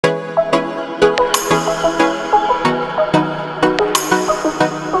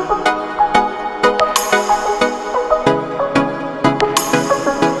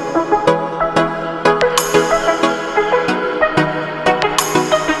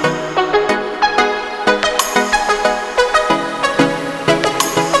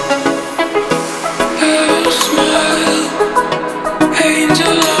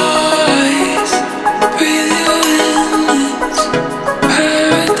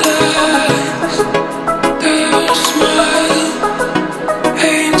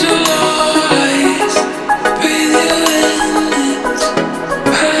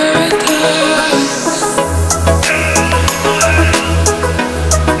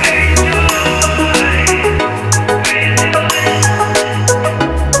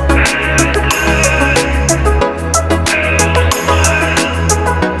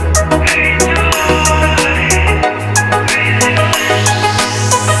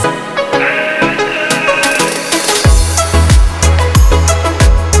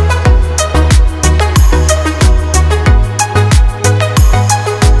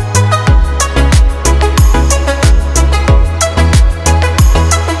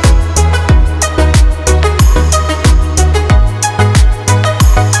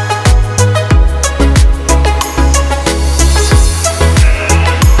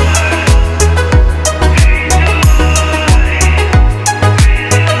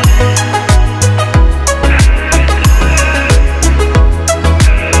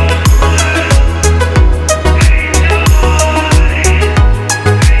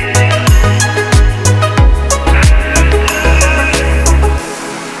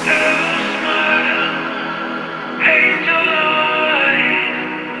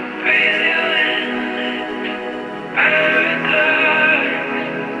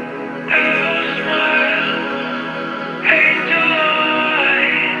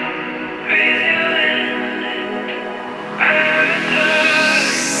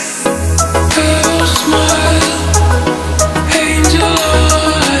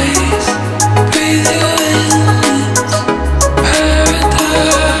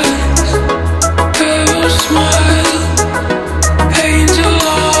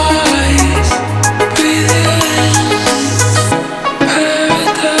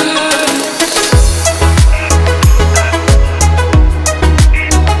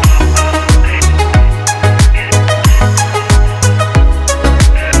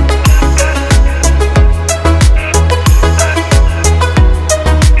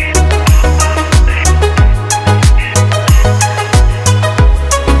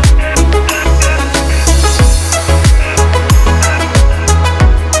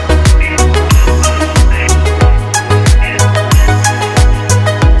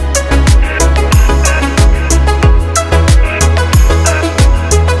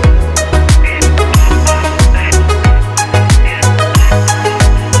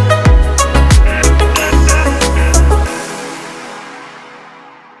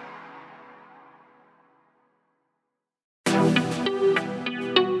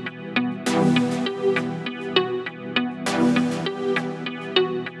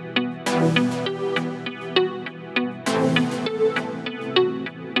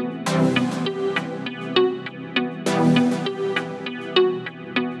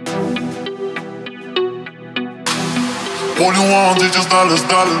All you want is just dollars,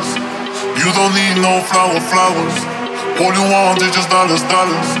 dollars. You don't need no flowers. All you want is just dollars,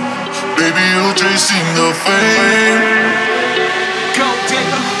 dollars. Baby, you're chasing the fame. Go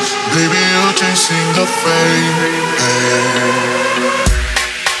digger. Baby, you're chasing the fame.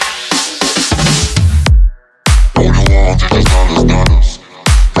 All you want is just dollars, dollars.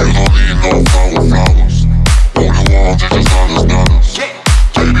 You don't need no flowers. All you want is just dollars, dollars.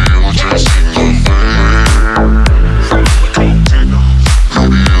 Baby, you're chasing the fame.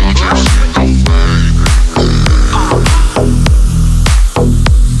 Baby, you're chasing the fame.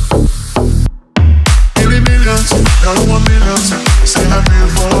 Millions, I don't want millions. Say I feel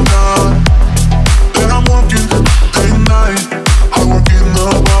for God. Then I'm working day and night. I work in the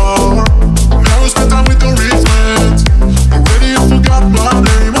bar. Never spend time with the rich man. Already you forgot my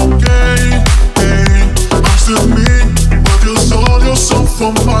name, okay? Hey, I'm still me, but you sold yourself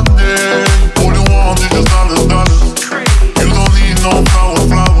for money. All you want is just dollars, dollars. You don't need no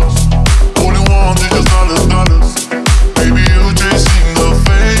flowers. All you want is just dollars, dollars. Baby, you're chasing the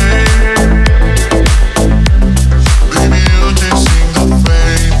fame. Baby, you're chasing the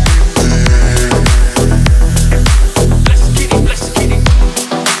fame. Let's get it, let's get it.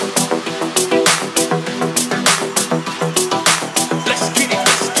 Let's get it,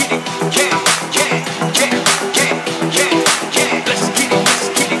 let's get it. Yeah, yeah, yeah, yeah, yeah, yeah. Let's get it, let's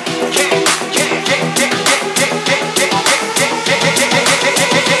get it. Yeah, yeah, yeah, yeah, yeah, yeah, yeah,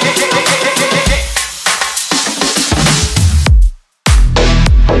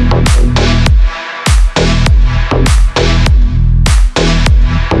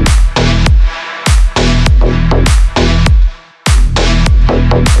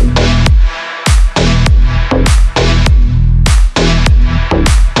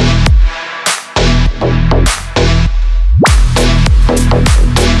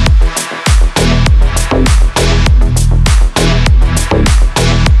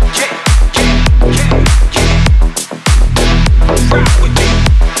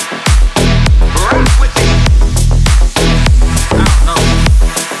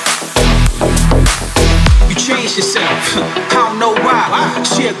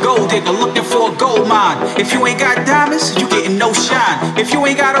 if you ain't got diamonds, you getting no shine. If you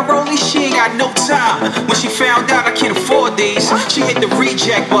ain't got a rollie, she ain't got no time. When she found out I can't afford these, she hit the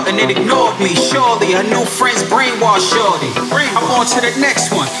reject button and ignored me. Surely her new friends brainwashed shorty. I'm on to the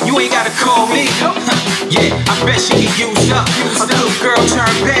next one, you ain't gotta call me. Yeah, I bet she can use up. A good girl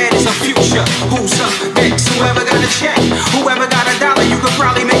turned bad is her future. Who's up next? Whoever got a check, whoever got a dollar,